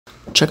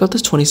Check out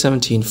this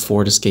 2017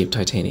 Ford Escape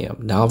Titanium,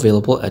 now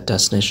available at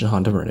Destination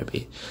Honda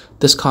Burnaby.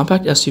 This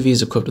compact SUV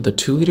is equipped with a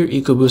 2-liter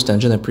EcoBoost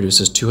engine that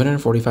produces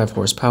 245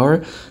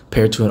 horsepower,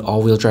 paired to an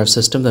all-wheel drive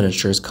system that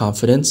ensures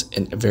confidence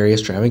in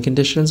various driving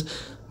conditions,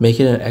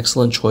 making it an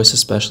excellent choice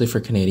especially for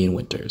Canadian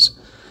winters.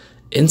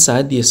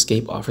 Inside, the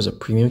Escape offers a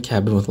premium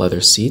cabin with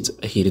leather seats,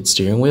 a heated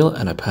steering wheel,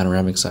 and a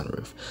panoramic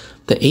sunroof.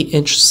 The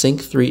 8-inch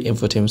Sync 3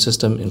 infotainment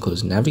system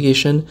includes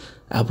navigation,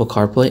 Apple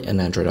CarPlay,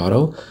 and Android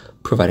Auto,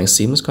 providing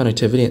seamless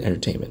connectivity and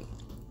entertainment.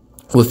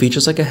 With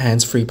features like a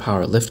hands-free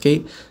power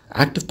liftgate,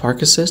 active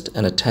park assist,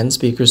 and a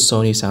 10-speaker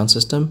Sony sound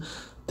system,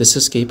 this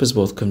Escape is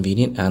both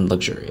convenient and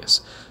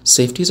luxurious.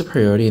 Safety is a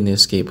priority in the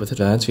Escape with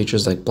advanced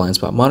features like blind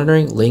spot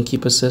monitoring, lane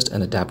keep assist,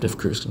 and adaptive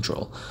cruise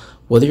control.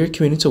 Whether you're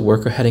commuting to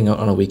work or heading out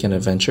on a weekend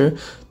adventure,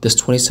 this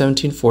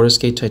 2017 Ford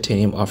Escape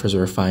Titanium offers a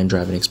refined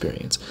driving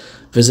experience.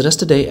 Visit us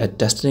today at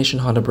Destination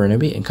Honda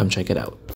Burnaby and come check it out.